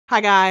Hi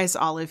guys,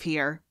 Olive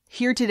here.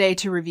 Here today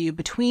to review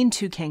Between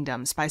Two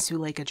Kingdoms by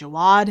Suleika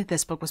Jaouad.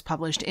 This book was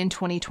published in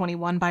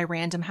 2021 by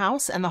Random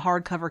House, and the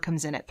hardcover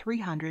comes in at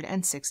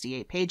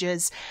 368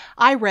 pages.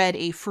 I read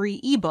a free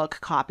ebook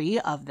copy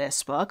of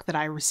this book that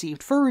I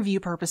received for review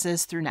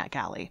purposes through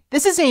NetGalley.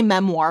 This is a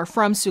memoir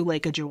from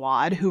Suleika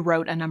Jaouad, who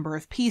wrote a number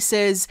of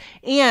pieces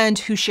and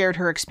who shared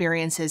her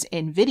experiences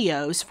in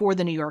videos for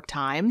the New York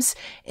Times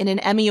in an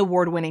Emmy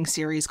Award-winning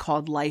series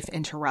called Life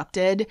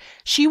Interrupted.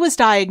 She was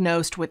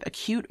diagnosed with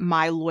acute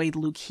myeloid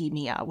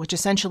leukemia, which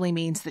essentially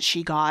means that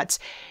she got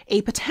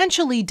a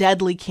potentially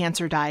deadly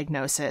cancer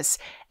diagnosis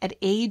at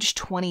age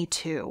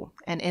 22.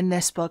 And in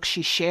this book,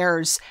 she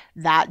shares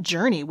that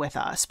journey with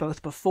us,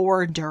 both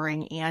before,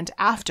 during, and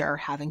after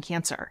having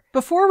cancer.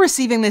 Before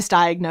receiving this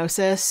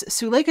diagnosis,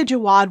 Suleika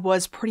Jaouad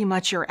was pretty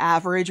much your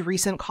average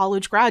recent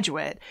college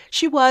graduate.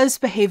 She was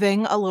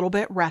behaving a little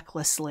bit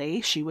recklessly.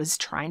 She was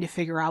trying to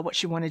figure out what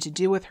she wanted to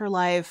do with her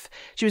life.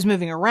 She was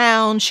moving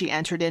around. She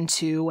entered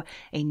into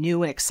a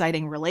new and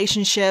exciting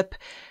relationship.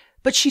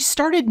 But she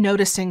started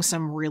noticing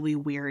some really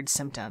weird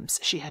symptoms.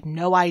 She had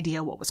no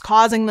idea what was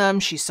causing them.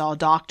 She saw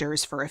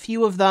doctors for a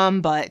few of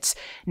them, but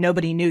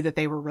nobody knew that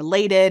they were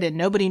related, and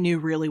nobody knew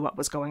really what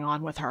was going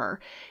on with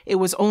her. It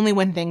was only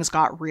when things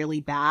got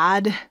really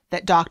bad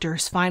that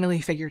doctors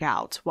finally figured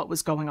out what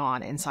was going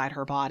on inside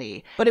her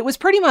body. But it was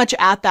pretty much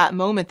at that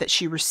moment that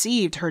she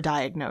received her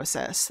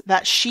diagnosis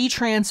that she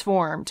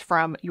transformed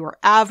from your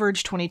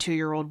average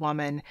 22-year-old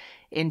woman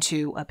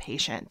into a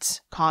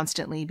patient,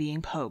 constantly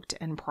being poked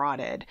and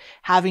prodded,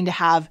 having to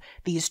have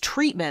these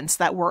treatments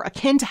that were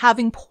akin to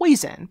having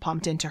poison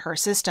pumped into her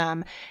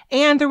system,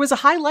 and there was a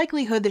high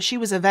likelihood that she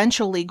was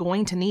eventually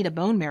going to need a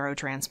bone marrow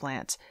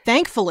transplant.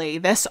 Thankfully,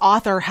 this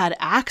author had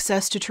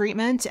access to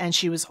treatment, and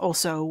she was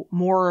also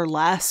more or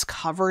less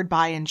covered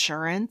by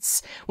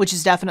insurance, which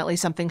is definitely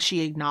something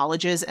she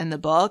acknowledges in the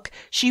book.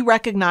 She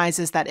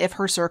recognizes that if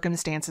her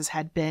circumstances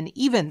had been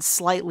even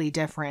slightly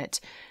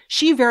different,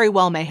 she very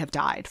well may have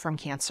died from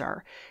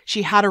cancer.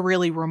 She had a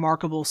really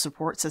remarkable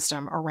support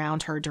system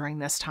around her during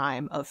this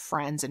time of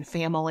friends and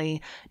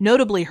family,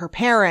 notably her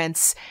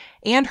parents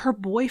and her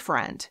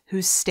boyfriend,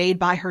 who stayed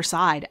by her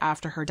side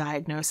after her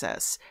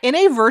diagnosis. In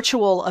a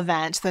virtual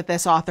event that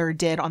this author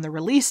did on the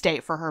release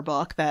date for her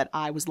book that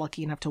I was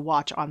lucky enough to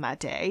watch on that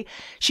day,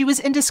 she was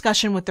in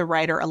discussion with the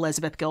writer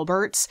Elizabeth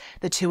Gilberts.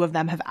 The two of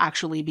them have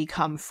actually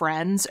become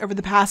friends over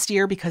the past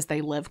year because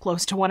they live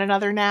close to one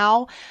another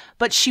now.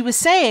 But she was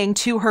saying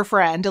to her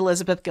friend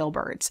Elizabeth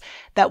Gilberts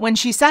that when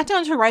she sat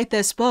down to write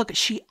this book,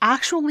 she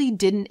actually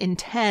didn't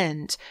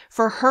intend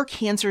for her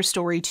cancer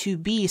story to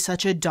be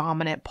such a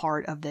dominant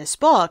part of this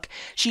book.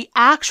 She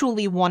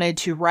actually wanted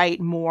to write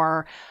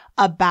more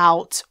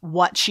about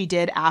what she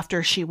did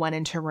after she went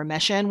into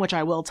remission, which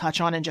I will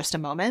touch on in just a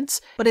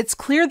moment. But it's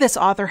clear this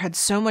author had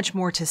so much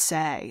more to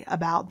say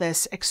about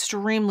this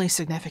extremely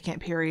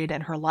significant period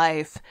in her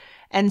life.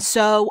 And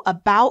so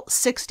about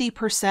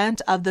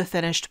 60% of the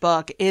finished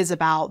book is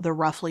about the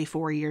roughly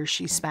 4 years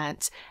she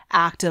spent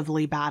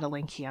actively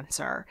battling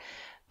cancer.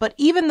 But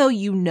even though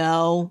you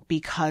know,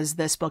 because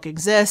this book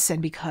exists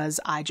and because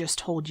I just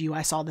told you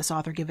I saw this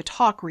author give a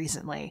talk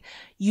recently,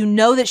 you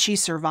know that she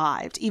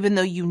survived, even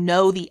though you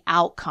know the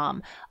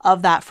outcome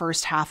of that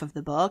first half of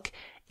the book,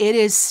 it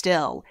is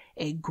still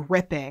a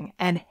gripping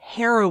and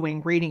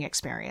harrowing reading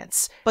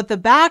experience. But the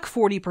back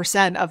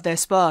 40% of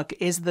this book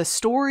is the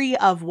story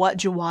of what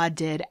Jaouad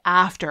did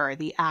after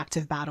the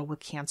active battle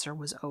with cancer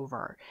was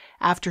over.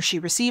 After she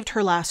received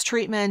her last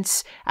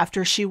treatment,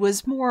 after she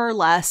was more or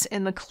less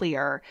in the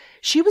clear,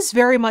 she was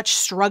very much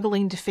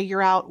struggling to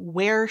figure out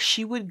where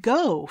she would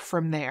go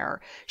from there.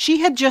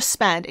 She had just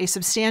spent a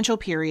substantial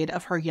period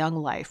of her young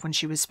life when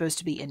she was supposed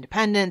to be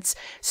independent,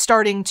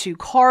 starting to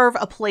carve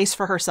a place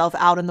for herself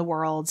out in the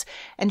world,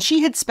 and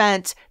she had spent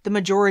the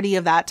majority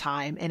of that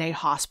time in a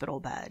hospital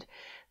bed.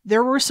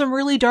 There were some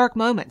really dark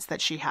moments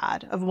that she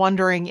had of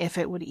wondering if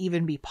it would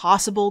even be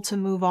possible to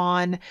move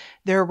on.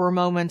 There were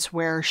moments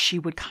where she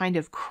would kind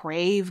of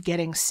crave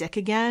getting sick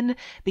again,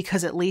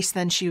 because at least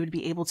then she would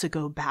be able to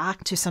go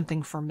back to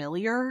something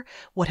familiar,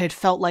 what had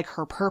felt like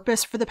her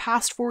purpose for the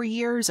past 4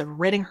 years of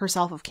ridding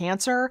herself of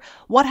cancer.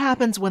 What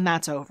happens when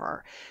that's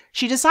over?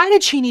 She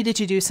decided she needed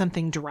to do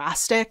something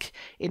drastic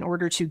in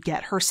order to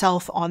get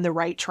herself on the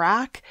right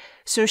track,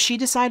 so she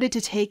decided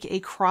to take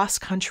a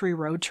cross-country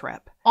road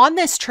trip. On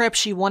this trip,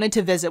 she wanted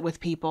to visit with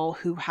people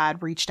who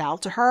had reached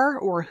out to her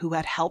or who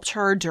had helped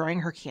her during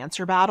her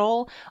cancer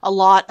battle. A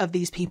lot of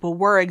these people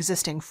were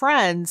existing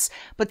friends,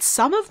 but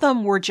some of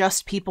them were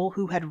just people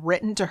who had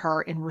written to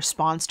her in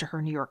response to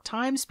her New York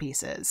Times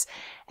pieces.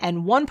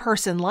 And one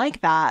person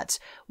like that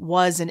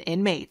was an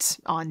inmate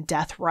on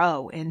death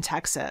row in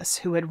Texas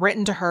who had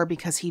written to her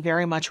because he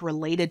very much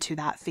related to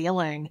that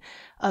feeling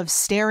of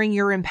staring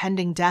your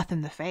impending death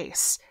in the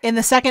face. In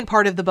the second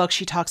part of the book,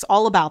 she talks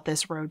all about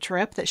this road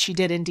trip that she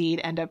did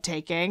indeed end up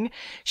taking.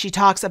 She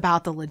talks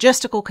about the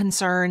logistical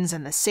concerns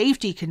and the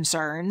safety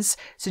concerns,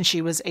 since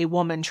she was a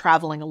woman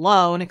traveling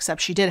alone,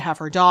 except she did have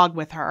her dog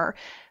with her.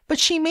 But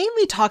she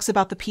mainly talks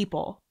about the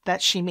people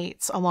that she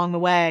meets along the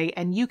way.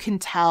 And you can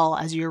tell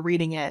as you're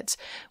reading it,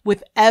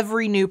 with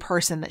every new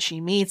person that she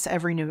meets,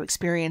 every new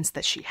experience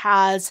that she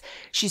has,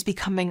 she's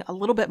becoming a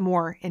little bit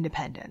more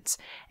independent.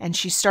 And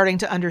she's starting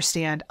to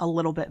understand a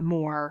little bit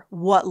more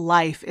what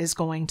life is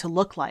going to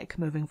look like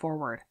moving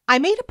forward. I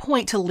made a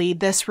point to lead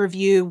this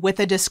review with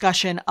a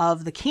discussion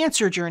of the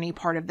cancer journey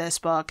part of this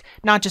book,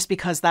 not just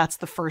because that's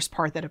the first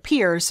part that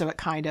appears, so it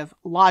kind of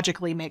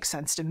logically makes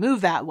sense to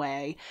move that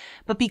way,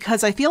 but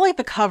because I feel like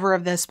the cover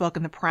of this book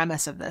and the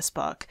premise of this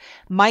book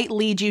might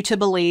lead you to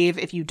believe,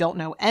 if you don't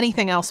know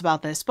anything else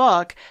about this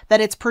book,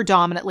 that it's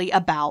predominantly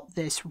about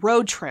this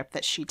road trip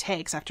that she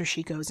takes after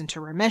she goes into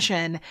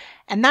remission,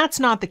 and that's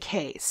not the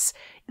case.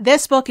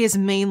 This book is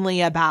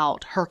mainly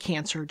about her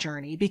cancer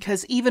journey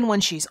because even when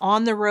she's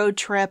on the road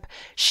trip,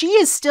 she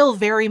is still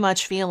very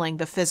much feeling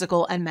the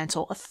physical and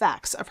mental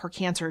effects of her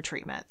cancer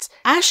treatment.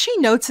 As she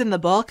notes in the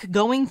book,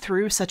 going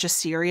through such a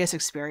serious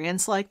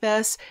experience like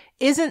this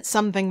isn't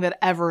something that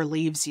ever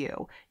leaves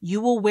you. You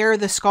will wear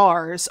the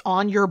scars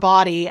on your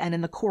body and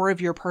in the core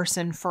of your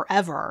person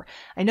forever.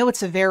 I know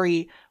it's a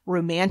very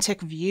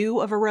romantic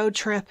view of a road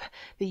trip,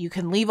 that you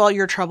can leave all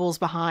your troubles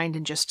behind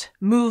and just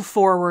move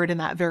forward in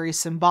that very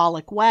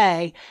symbolic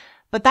way.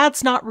 But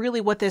that's not really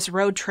what this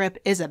road trip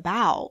is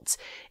about.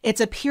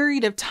 It's a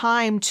period of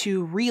time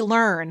to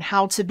relearn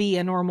how to be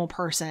a normal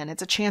person.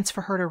 It's a chance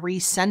for her to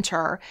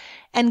recenter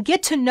and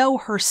get to know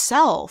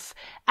herself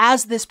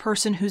as this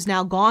person who's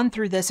now gone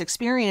through this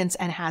experience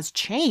and has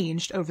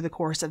changed over the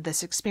course of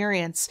this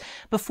experience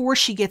before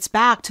she gets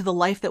back to the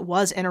life that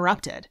was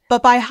interrupted.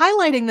 But by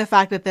highlighting the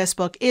fact that this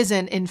book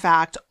isn't, in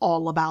fact,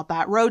 all about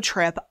that road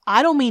trip,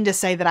 I don't mean to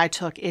say that I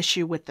took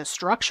issue with the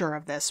structure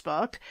of this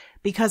book,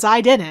 because I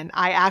didn't.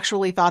 I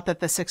actually thought that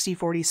the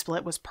 60-40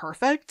 split was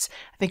perfect.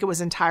 I think it was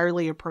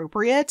entirely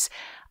appropriate.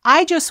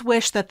 I just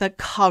wish that the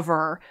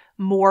cover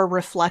more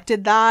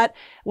reflected that.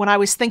 When I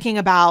was thinking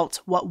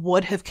about what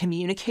would have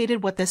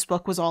communicated what this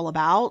book was all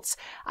about,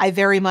 I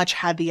very much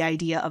had the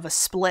idea of a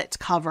split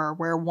cover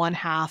where one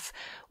half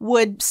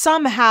would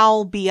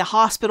somehow be a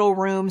hospital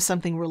room,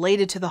 something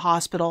related to the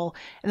hospital,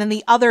 and then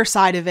the other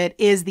side of it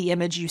is the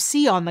image you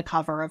see on the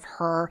cover of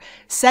her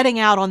setting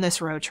out on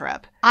this road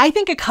trip. I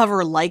think a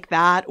cover like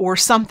that, or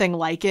something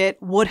like it,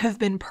 would have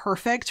been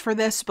perfect for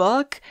this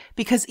book,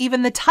 because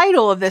even the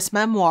title of this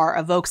memoir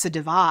evokes a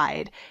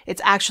divide.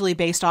 It's actually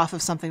based off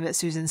of something that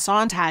Susan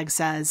Sontag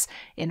says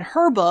in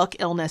her book,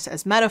 Illness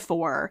as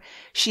Metaphor.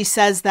 She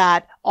says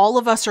that all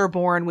of us are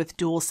born with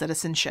dual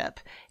citizenship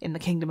in the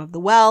kingdom of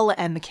the well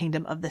and the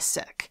kingdom of the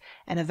sick.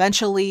 And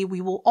eventually we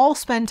will all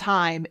spend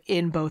time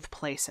in both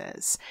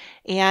places.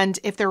 And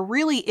if there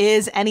really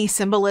is any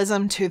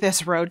symbolism to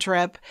this road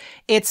trip,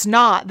 it's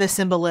not the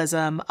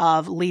symbolism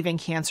of leaving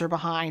cancer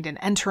behind and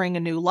entering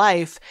a new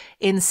life.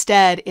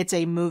 Instead, it's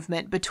a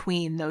movement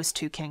between those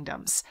two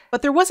kingdoms.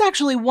 But there was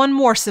actually one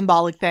more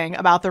symbolic thing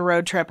about the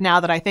road trip now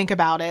that I think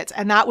about it,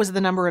 and that was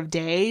the number of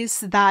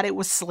days that it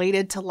was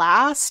slated to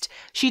last.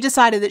 She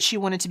decided that she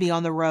wanted to be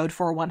on the road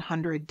for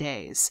 100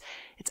 days.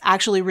 It's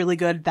actually really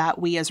good that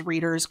we as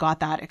readers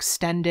got that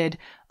extended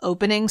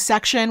opening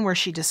section where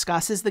she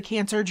discusses the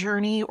cancer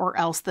journey, or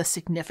else the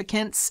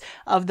significance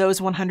of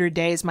those 100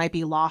 days might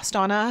be lost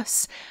on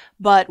us.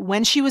 But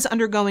when she was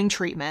undergoing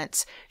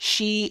treatment,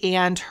 she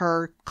and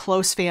her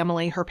close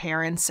family, her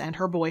parents and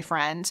her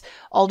boyfriend,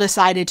 all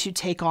decided to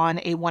take on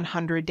a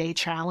 100-day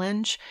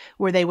challenge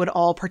where they would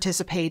all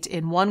participate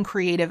in one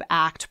creative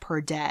act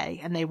per day.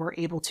 And they were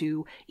able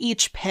to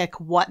each pick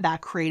what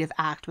that creative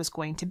act was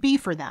going to be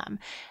for them.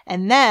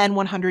 And then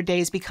 100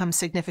 days becomes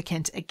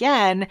significant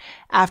again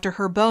after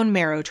her bone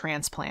marrow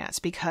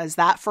transplant, because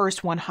that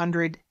first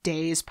 100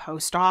 days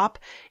post-op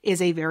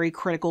is a very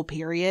critical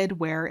period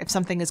where if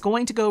something is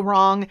going to go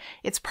wrong,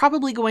 it's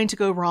probably going to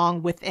go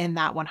wrong within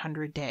that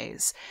 100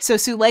 days. So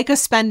Suleika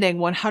spending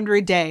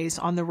 100 days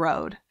on the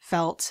road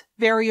felt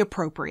very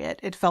appropriate.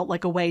 It felt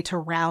like a way to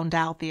round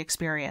out the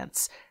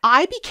experience.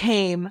 I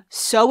became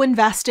so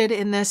invested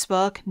in this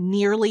book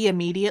nearly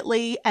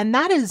immediately, and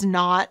that is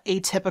not a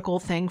typical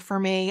thing for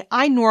me.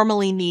 I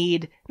normally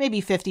need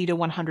maybe 50 to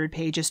 100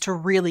 pages to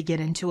really get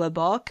into a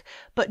book,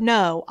 but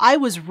no, I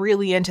was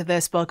really into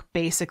this book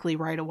basically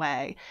right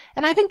away.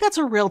 And I think that's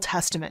a real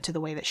testament to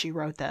the way that she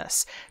wrote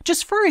this.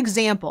 Just for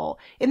example,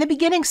 in the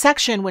beginning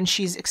section when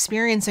she's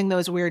experiencing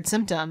those weird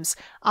symptoms,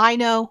 I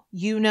know,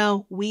 you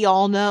know, we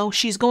all know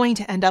she's going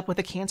to end up with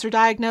a cancer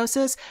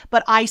diagnosis,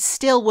 but I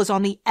still was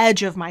on the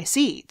edge of my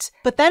seat.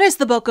 But then as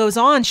the book goes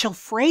on, she'll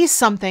phrase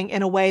something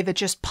in a way that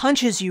just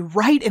punches you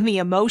right in the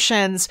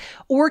emotions,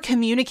 or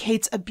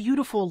communicates a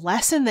beautiful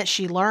lesson that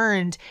she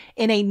learned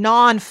in a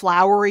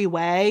non-flowery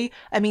way.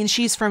 I mean,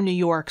 she's from New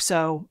York,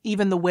 so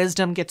even the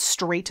wisdom gets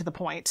straight to the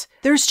point.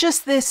 There's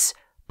just this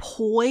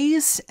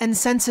poise and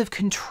sense of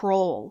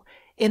control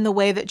in the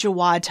way that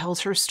Jaouad tells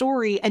her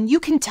story, and you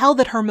can tell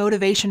that her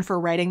motivation for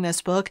writing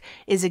this book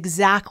is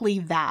exactly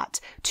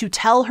that, to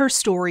tell her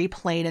story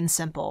plain and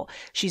simple.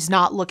 She's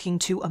not looking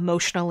to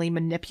emotionally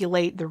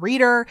manipulate the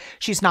reader.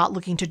 She's not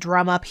looking to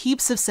drum up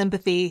heaps of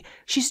sympathy.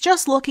 She's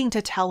just looking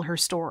to tell her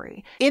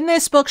story. In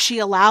this book, she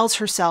allows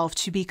herself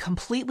to be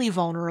completely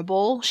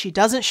vulnerable. She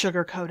doesn't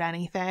sugarcoat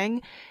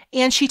anything.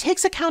 And she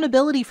takes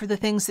accountability for the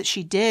things that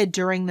she did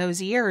during those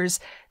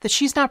years that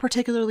she's not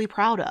particularly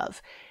proud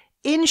of.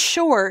 In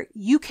short,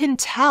 you can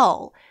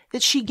tell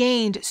that she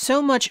gained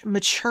so much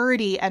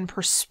maturity and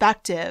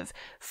perspective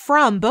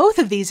from both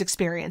of these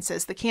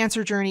experiences, the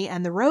cancer journey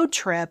and the road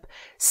trip,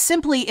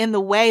 simply in the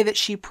way that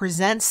she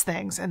presents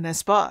things in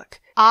this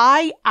book.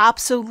 I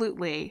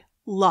absolutely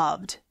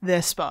loved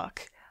this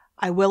book.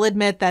 I will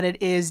admit that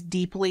it is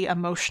deeply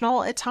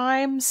emotional at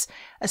times,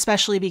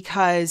 especially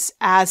because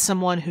as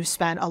someone who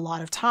spent a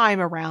lot of time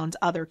around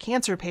other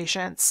cancer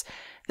patients,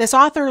 this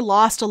author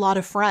lost a lot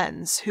of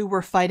friends who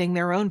were fighting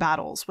their own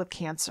battles with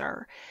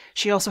cancer.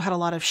 She also had a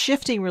lot of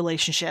shifting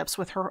relationships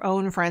with her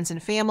own friends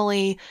and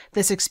family.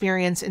 This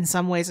experience in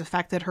some ways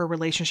affected her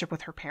relationship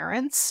with her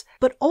parents.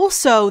 But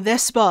also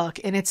this book,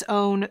 in its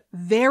own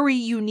very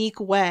unique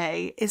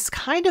way, is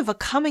kind of a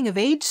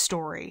coming-of-age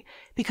story,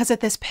 because at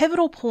this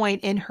pivotal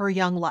point in her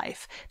young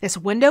life, this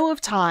window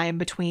of time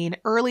between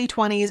early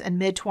 20s and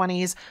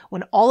mid-20s,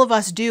 when all of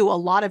us do a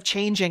lot of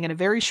changing in a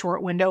very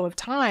short window of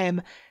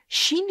time,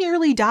 she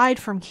nearly died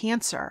from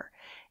cancer.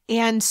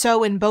 And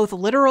so in both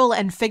literal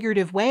and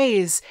figurative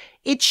ways,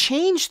 it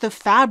changed the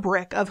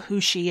fabric of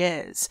who she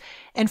is.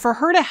 And for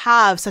her to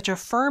have such a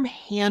firm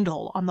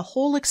handle on the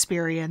whole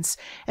experience,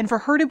 and for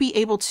her to be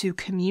able to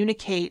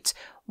communicate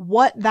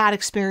what that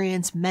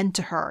experience meant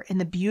to her in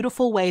the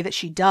beautiful way that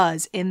she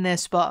does in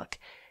this book,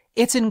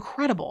 it's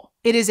incredible.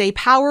 It is a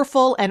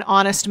powerful and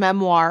honest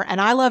memoir,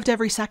 and I loved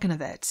every second of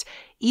it.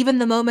 Even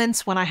the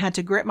moments when I had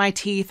to grit my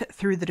teeth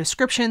through the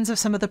descriptions of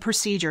some of the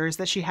procedures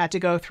that she had to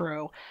go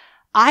through.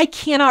 I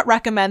cannot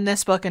recommend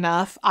this book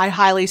enough. I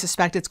highly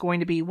suspect it's going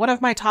to be one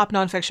of my top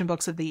nonfiction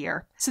books of the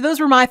year. So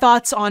those were my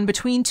thoughts on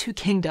Between Two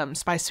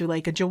Kingdoms by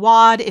Suleika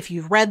Jaouad. If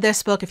you've read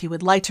this book, if you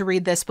would like to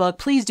read this book,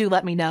 please do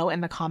let me know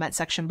in the comment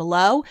section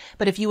below.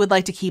 But if you would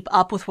like to keep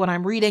up with what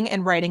I'm reading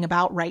and writing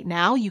about right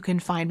now, you can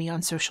find me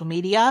on social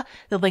media.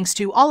 The links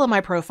to all of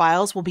my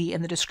profiles will be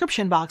in the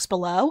description box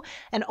below.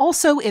 And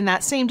also in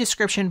that same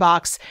description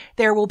box,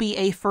 there will be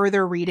a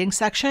further reading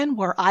section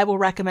where I will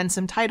recommend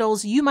some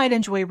titles you might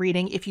enjoy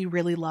reading if you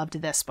really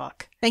loved this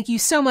book. Thank you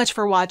so much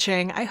for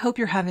watching. I hope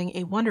you're having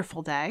a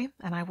wonderful day,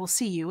 and I will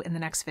see you in the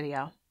next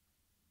video.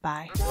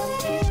 Bye.